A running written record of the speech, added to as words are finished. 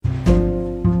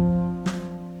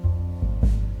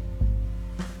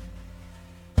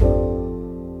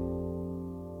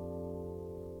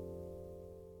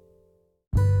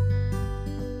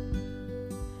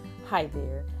Hi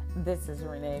there, this is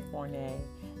Renee Fournier.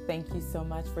 Thank you so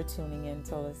much for tuning in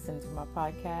to listen to my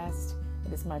podcast.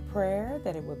 It is my prayer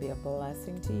that it will be a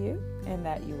blessing to you and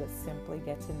that you would simply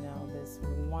get to know this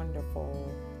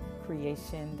wonderful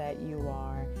creation that you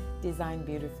are, designed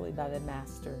beautifully by the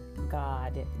Master,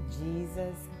 God,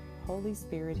 Jesus, Holy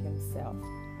Spirit Himself.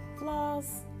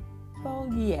 Flaws?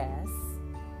 Well, yes.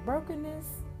 Brokenness?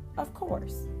 Of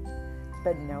course.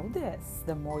 But know this,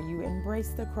 the more you embrace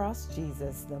the cross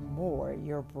Jesus, the more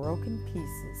your broken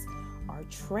pieces are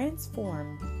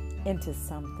transformed into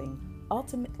something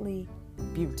ultimately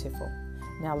beautiful.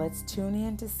 Now let's tune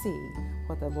in to see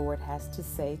what the Lord has to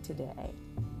say today.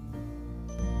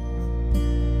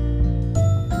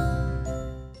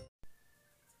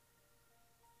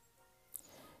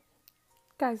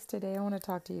 Guys, today I want to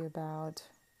talk to you about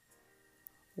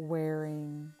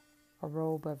wearing a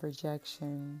robe of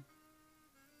rejection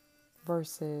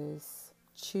versus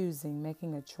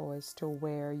making a choice to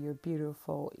wear your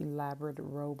beautiful, elaborate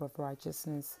robe of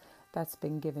righteousness that's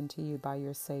been given to you by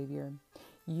your Savior.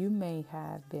 You may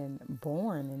have been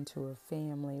born into a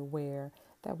family where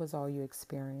that was all you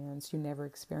experienced. You never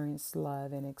experienced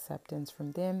love and acceptance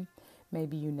from them.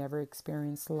 Maybe you never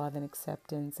experienced love and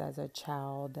acceptance as a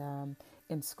child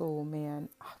in school. Man,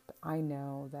 I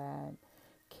know that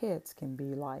kids can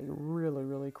be like really,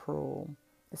 really cruel,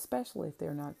 especially if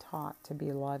they're not taught to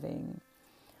be loving.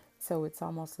 So it's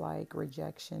almost like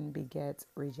rejection begets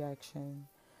rejection.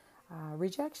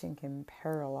 Rejection can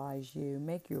paralyze you,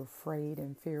 make you afraid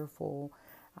and fearful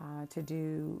to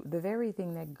do the very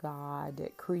thing that God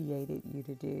created you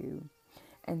to do.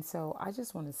 And so I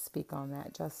just want to speak on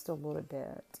that just a little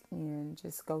bit and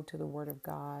just go to the Word of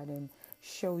God and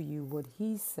show you what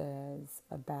He says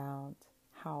about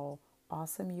how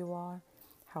awesome you are,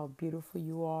 how beautiful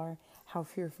you are, how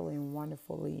fearfully and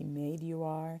wonderfully made you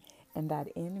are, and that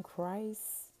in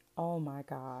Christ, oh my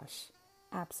gosh,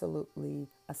 absolutely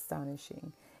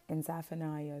astonishing. In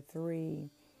Zephaniah 3,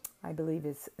 I believe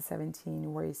it's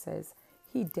 17, where He says,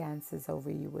 He dances over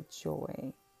you with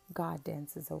joy. God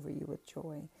dances over you with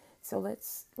joy. So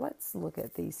let's look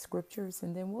at these scriptures,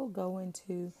 and then we'll go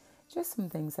into just some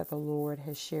things that the Lord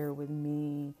has shared with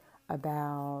me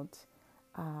about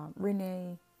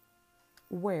Renee.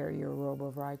 Wear your robe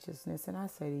of righteousness. And I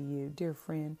say to you, dear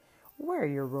friend, wear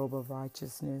your robe of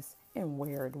righteousness and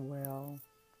wear it well.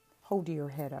 Hold your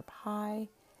head up high.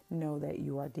 Know that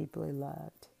you are deeply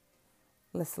loved.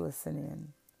 Let's listen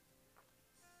in.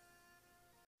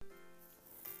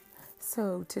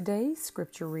 So today's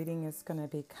scripture reading is going to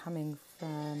be coming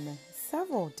from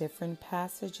several different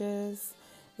passages.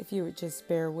 If you would just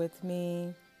bear with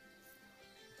me.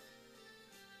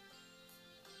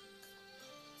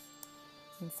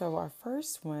 And so our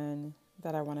first one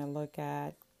that I want to look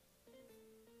at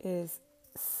is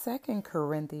 2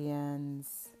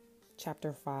 Corinthians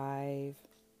chapter 5,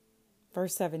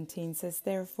 verse 17 says,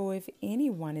 Therefore, if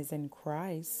anyone is in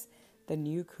Christ, the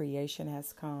new creation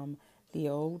has come. The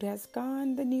old has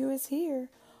gone, the new is here.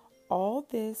 All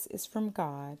this is from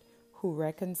God, who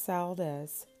reconciled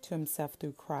us to Himself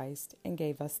through Christ and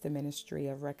gave us the ministry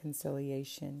of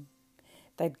reconciliation.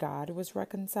 That God was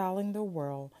reconciling the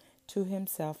world to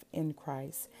Himself in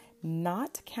Christ,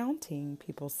 not counting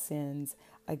people's sins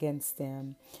against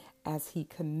them, as He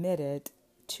committed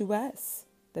to us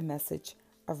the message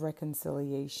of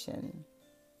reconciliation.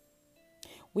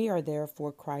 We are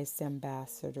therefore Christ's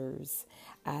ambassadors,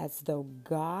 as though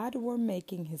God were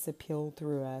making His appeal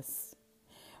through us.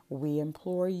 We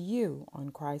implore you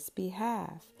on Christ's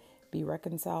behalf, be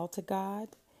reconciled to God.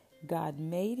 God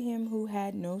made Him who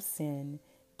had no sin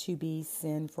to be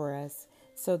sin for us,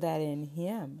 so that in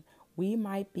Him we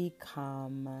might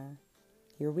become,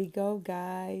 here we go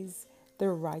guys, the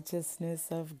righteousness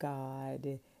of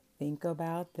God. Think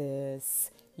about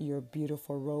this, your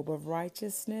beautiful robe of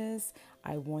righteousness.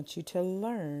 I want you to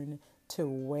learn to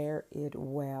wear it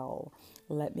well.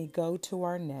 Let me go to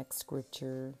our next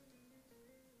scripture.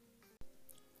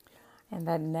 And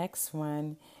that next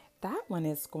one, that one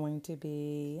is going to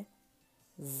be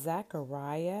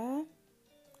Zechariah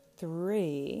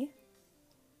 3,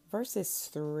 verses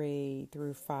 3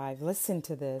 through 5. Listen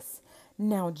to this.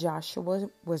 Now Joshua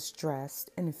was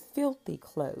dressed in filthy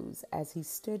clothes as he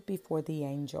stood before the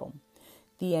angel.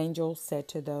 The angel said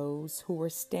to those who were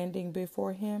standing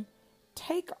before him,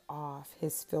 Take off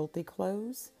his filthy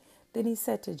clothes. Then he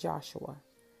said to Joshua,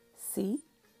 See,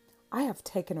 I have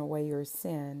taken away your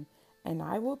sin, and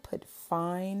I will put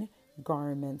fine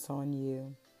garments on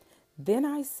you. Then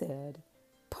I said,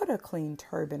 Put a clean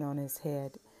turban on his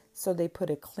head. So they put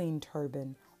a clean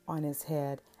turban on his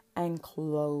head and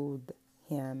clothed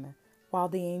him, while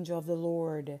the angel of the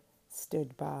Lord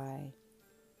stood by.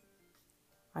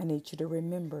 I need you to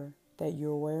remember that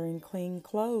you're wearing clean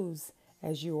clothes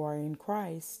as you are in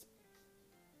Christ.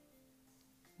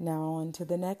 Now on to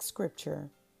the next scripture.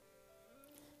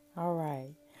 All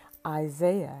right.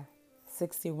 Isaiah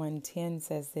 61:10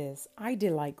 says this, I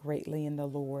delight greatly in the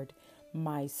Lord.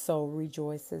 My soul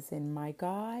rejoices in my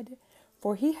God,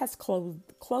 for he has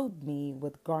clothed me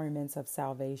with garments of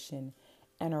salvation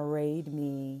and arrayed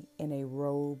me in a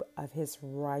robe of his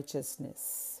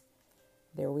righteousness.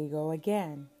 There we go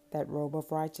again, that robe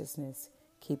of righteousness.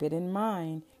 Keep it in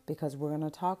mind because we're going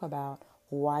to talk about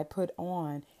why put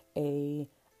on a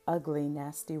ugly,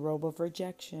 nasty robe of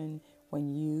rejection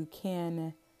when you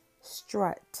can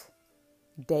strut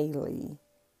daily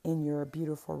in your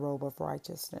beautiful robe of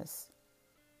righteousness.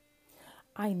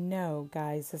 I know,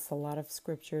 guys, it's a lot of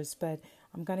scriptures, but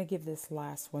I'm going to give this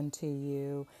last one to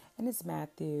you. And it's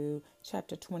Matthew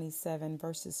chapter 27,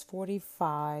 verses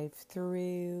 45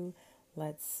 through,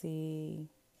 let's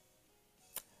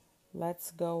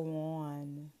go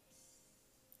on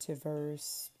to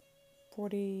verse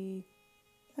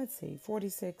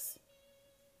 46,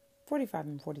 45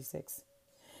 and 46.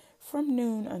 From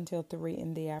noon until 3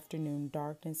 in the afternoon,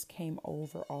 darkness came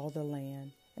over all the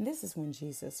land. And this is when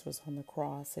Jesus was on the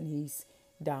cross and he's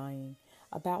dying.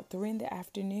 About 3 in the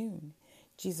afternoon,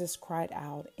 Jesus cried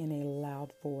out in a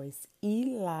loud voice,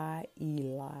 Eli,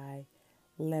 Eli,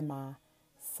 lema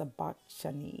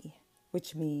sabachthani,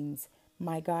 which means,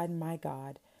 my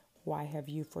God, why have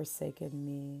you forsaken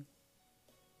me?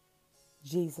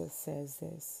 Jesus says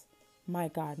this, my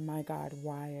God,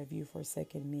 why have you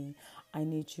forsaken me? I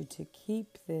need you to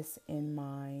keep this in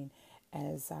mind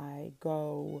as I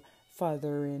go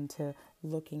further into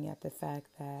looking at the fact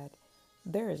that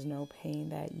there is no pain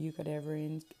that you could ever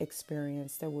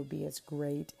experience that would be as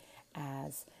great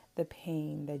as the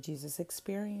pain that Jesus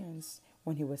experienced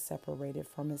when he was separated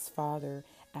from his Father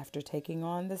after taking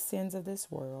on the sins of this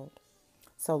world.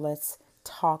 So let's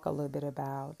talk a little bit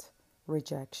about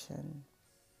rejection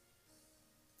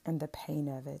and the pain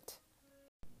of it.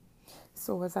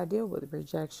 So as I deal with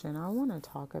rejection, I want to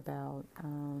talk about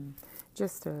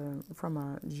from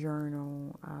a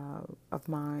journal of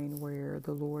mine where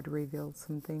the Lord revealed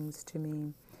some things to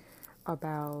me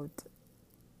about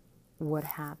what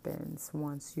happens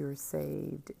once you're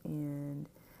saved and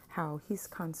how he's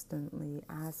constantly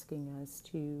asking us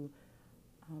to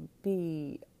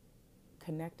be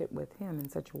connected with him in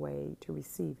such a way to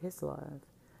receive his love.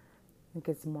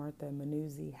 Because Martha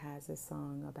Manuzzi has a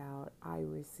song about, I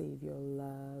receive your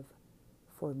love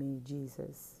for me,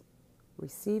 Jesus.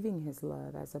 Receiving his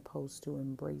love as opposed to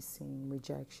embracing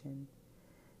rejection.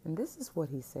 And this is what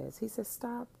he says. He says,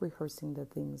 stop rehearsing the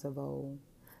things of old.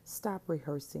 Stop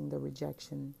rehearsing the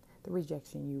rejection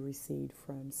you received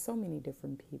from so many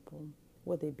different people,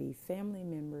 whether it be family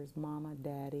members, mama,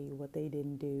 daddy, what they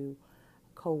didn't do,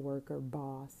 co-worker,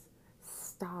 boss.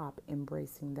 Stop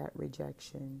embracing that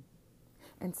rejection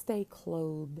and stay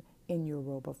clothed in your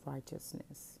robe of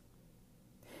righteousness.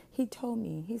 He told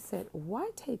me, he said,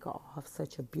 why take off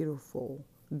such a beautiful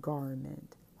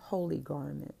garment, holy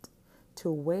garment,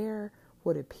 to wear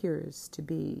what appears to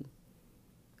be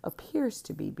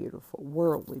beautiful,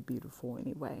 worldly beautiful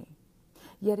anyway.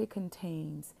 Yet it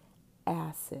contains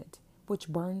acid, which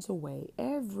burns away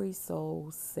every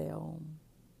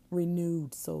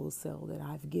renewed soul cell that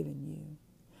I've given you,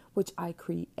 which I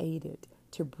created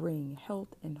to bring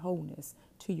health and wholeness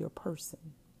to your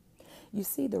person. You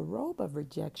see, the robe of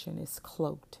rejection is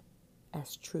cloaked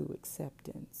as true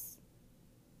acceptance,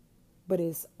 but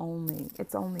it's only a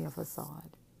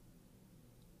facade.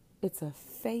 It's a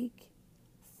fake,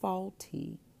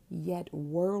 faulty, yet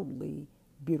worldly,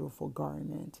 beautiful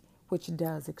garment, which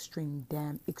does extreme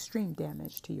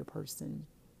damage to your person.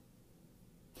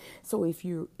 So if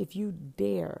you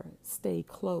dare stay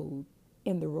clothed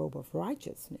in the robe of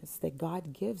righteousness that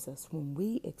God gives us when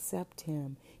we accept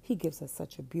him, he gives us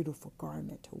such a beautiful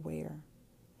garment to wear.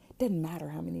 Doesn't matter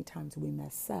how many times we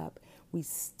mess up, we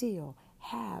still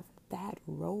have that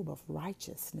robe of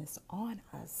righteousness on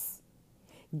us.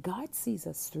 God sees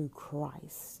us through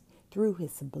Christ, through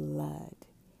his blood,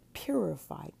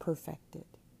 purified, perfected.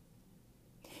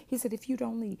 He said, if you'd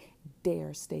only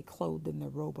dare stay clothed in the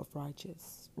robe of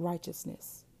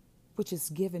righteousness, which is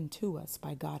given to us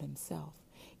by God himself,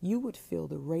 you would feel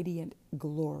the radiant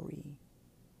glory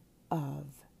of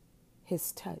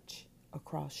his touch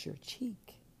across your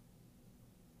cheek.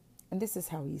 And this is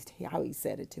how he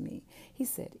said it to me. He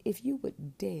said, if you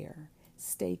would dare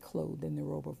stay clothed in the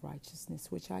robe of righteousness,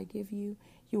 which I give you,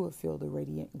 you will feel the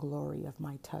radiant glory of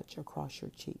my touch across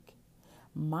your cheek.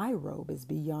 My robe is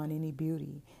beyond any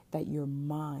beauty that your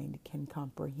mind can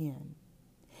comprehend.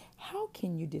 How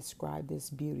can you describe this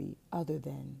beauty other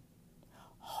than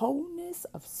wholeness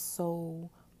of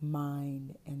soul,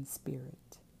 mind, and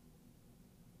spirit?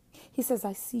 He says,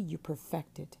 I see you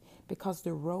perfected because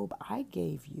the robe I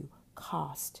gave you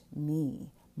cost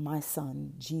me, my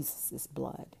son, Jesus'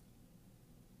 blood.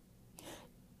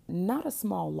 Not a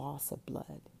small loss of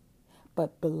blood,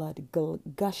 but blood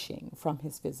gushing from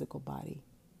his physical body.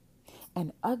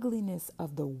 And ugliness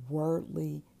of the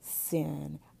worldly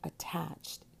sin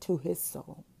attached to his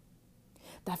soul.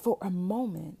 That for a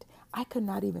moment, I could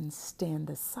not even stand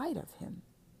the sight of him.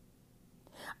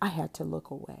 I had to look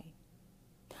away.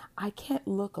 I can't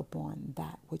look upon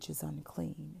that which is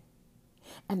unclean.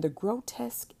 And the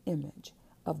grotesque image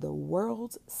of the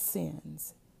world's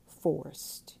sins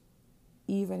forced,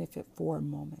 even if it for a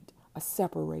moment, a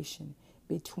separation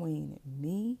between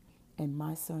me and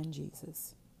my son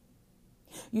Jesus.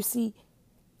 You see,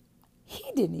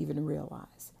 he didn't even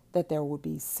realize that there would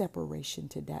be separation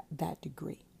to that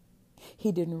degree.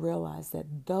 He didn't realize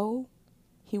that though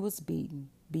he was beaten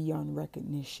beyond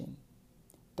recognition,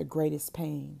 the greatest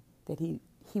pain that he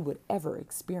would ever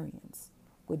experience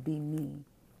would be me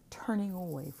turning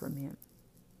away from him.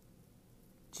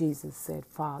 Jesus said,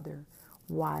 Father,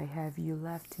 why have you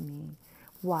left me?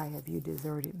 Why have you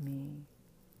deserted me?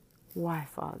 Why,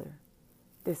 Father,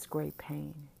 this great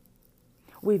pain?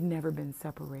 We've never been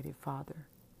separated, Father.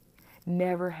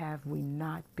 Never have we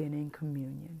not been in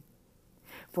communion.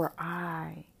 For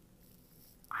I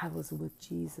was with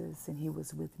Jesus and he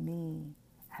was with me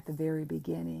at the very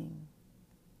beginning.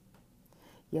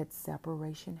 Yet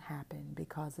separation happened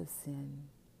because of sin.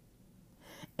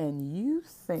 And you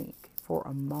think for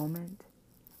a moment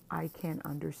I can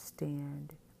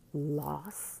understand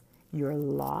loss,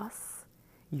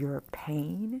 your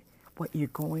pain, what you're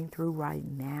going through right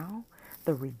now,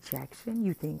 the rejection.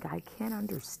 You think I can't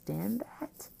understand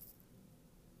that?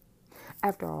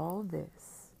 After all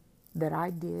this that I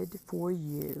did for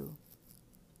you,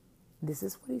 this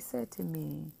is what he said to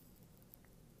me.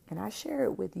 And I share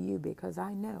it with you because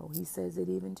I know he says it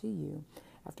even to you.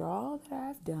 After all that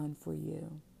I've done for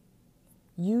you,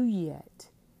 you yet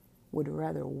would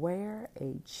rather wear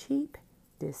a cheap,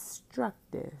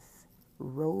 destructive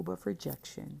robe of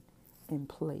rejection in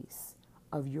place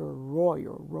of your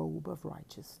royal robe of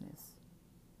righteousness.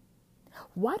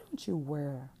 Why don't you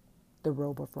wear the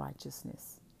robe of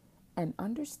righteousness and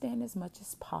understand as much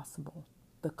as possible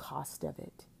the cost of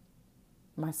it?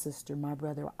 My sister, my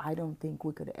brother, I don't think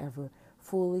we could ever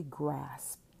fully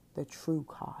grasp the true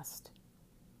cost.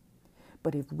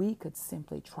 But if we could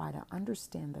simply try to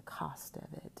understand the cost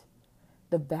of it,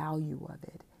 the value of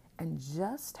it, and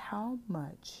just how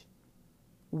much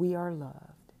we are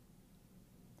loved.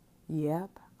 Yep,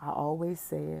 I always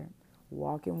say it,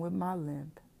 walking with my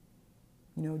limp.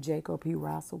 You know, Jacob, he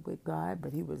wrestled with God,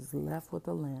 but he was left with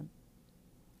a limp.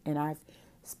 And I've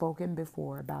spoken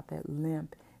before about that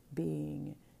limp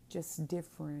being just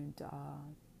different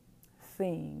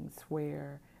things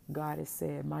where God has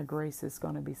said, my grace is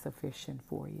going to be sufficient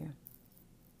for you.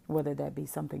 Whether that be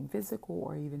something physical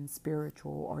or even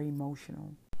spiritual or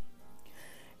emotional.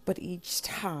 But each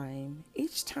time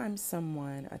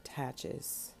someone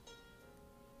attaches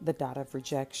the dot of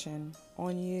rejection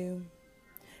on you,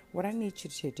 what I need you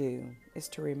to do is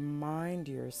to remind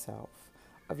yourself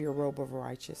of your robe of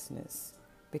righteousness,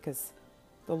 because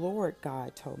the Lord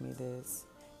God told me this.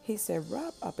 He said,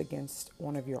 rub up against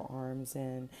one of your arms,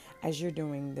 and as you're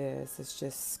doing this, it's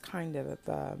just kind of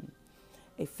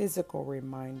a physical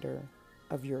reminder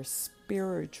of your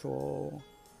spiritual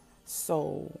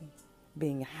soul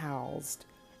being housed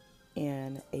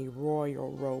in a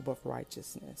royal robe of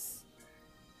righteousness.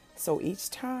 So each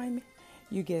time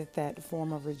you get that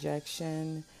form of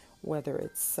rejection, whether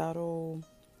it's subtle,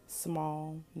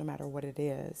 small, no matter what it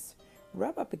is,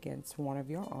 rub up against one of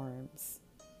your arms,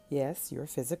 yes, your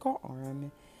physical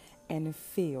arm, and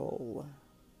feel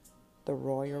the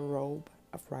royal robe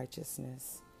of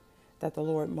righteousness that the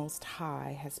Lord Most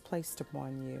High has placed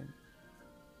upon you.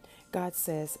 God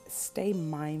says, stay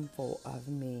mindful of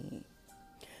me.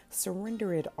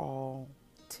 Surrender it all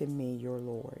to me, your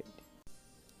Lord.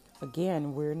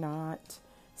 Again, we're not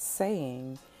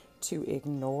saying to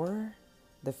ignore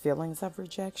the feelings of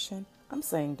rejection. I'm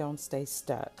saying don't stay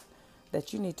stuck.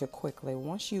 That you need to quickly,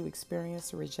 once you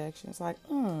experience the rejection, it's like,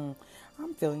 I'm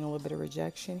feeling a little bit of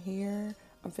rejection here.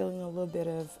 I'm feeling a little bit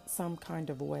of some kind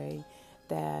of way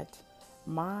that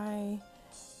my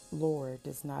Lord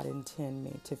does not intend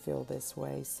me to feel this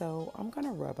way. So I'm going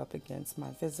to rub up against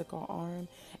my physical arm.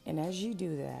 And as you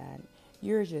do that,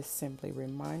 you're just simply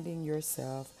reminding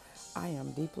yourself I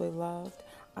am deeply loved.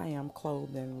 I am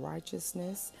clothed in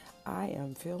righteousness. I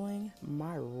am filling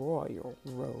my royal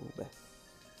robe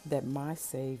that my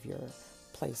Savior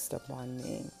placed upon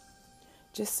me.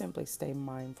 Just simply stay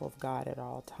mindful of God at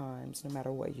all times, no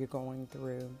matter what you're going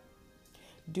through.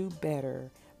 Do better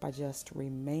by just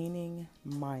remaining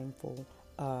mindful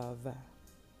of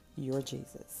your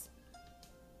Jesus.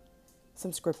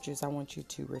 Some scriptures I want you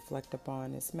to reflect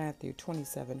upon is Matthew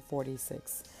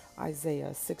 27:46,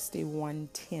 Isaiah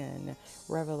 61:10,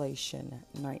 Revelation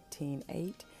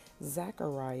 19:8,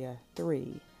 Zechariah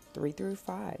 3 through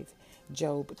 5,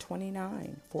 Job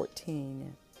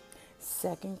 29:14,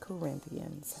 2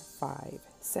 Corinthians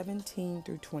 5:17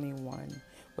 through 21,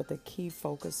 with a key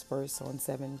focus verse on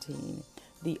 17.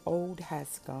 The old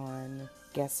has gone.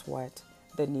 Guess what?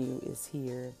 The new is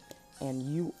here, and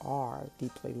you are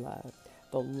deeply loved.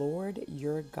 The Lord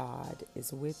your God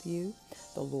is with you.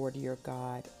 The Lord your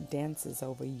God dances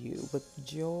over you with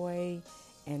joy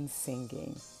and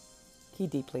singing. He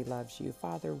deeply loves you.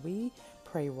 Father, we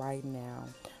pray right now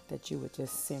that you would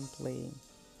just simply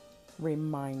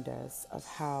remind us of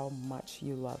how much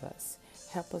you love us.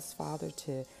 Help us, Father,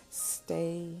 to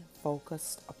stay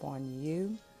focused upon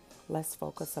you. Let's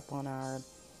focus upon our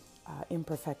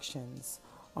imperfections,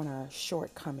 on our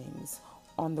shortcomings,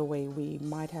 on the way we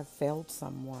might have failed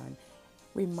someone.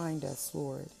 Remind us,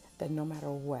 Lord, that no matter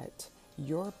what,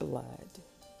 your blood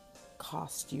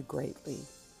cost you greatly.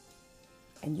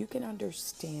 And you can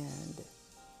understand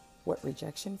what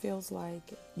rejection feels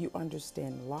like. You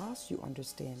understand loss. You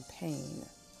understand pain.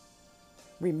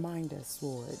 Remind us,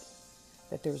 Lord,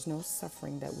 that there's no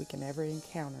suffering that we can ever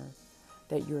encounter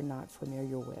that you're not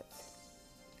familiar with.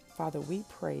 Father, we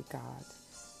pray, God,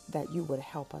 that you would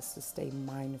help us to stay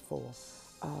mindful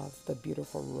of the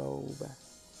beautiful robe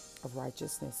of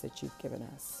righteousness that you've given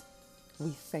us. We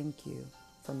thank you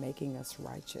for making us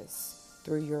righteous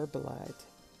through your blood.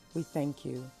 We thank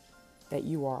you that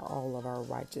you are all of our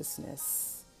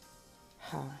righteousness.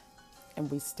 And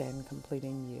we stand complete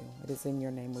in you. It is in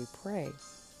your name we pray.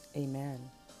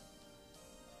 Amen.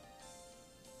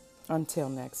 Until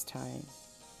next time,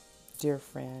 dear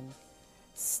friend,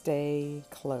 stay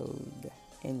clothed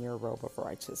in your robe of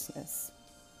righteousness.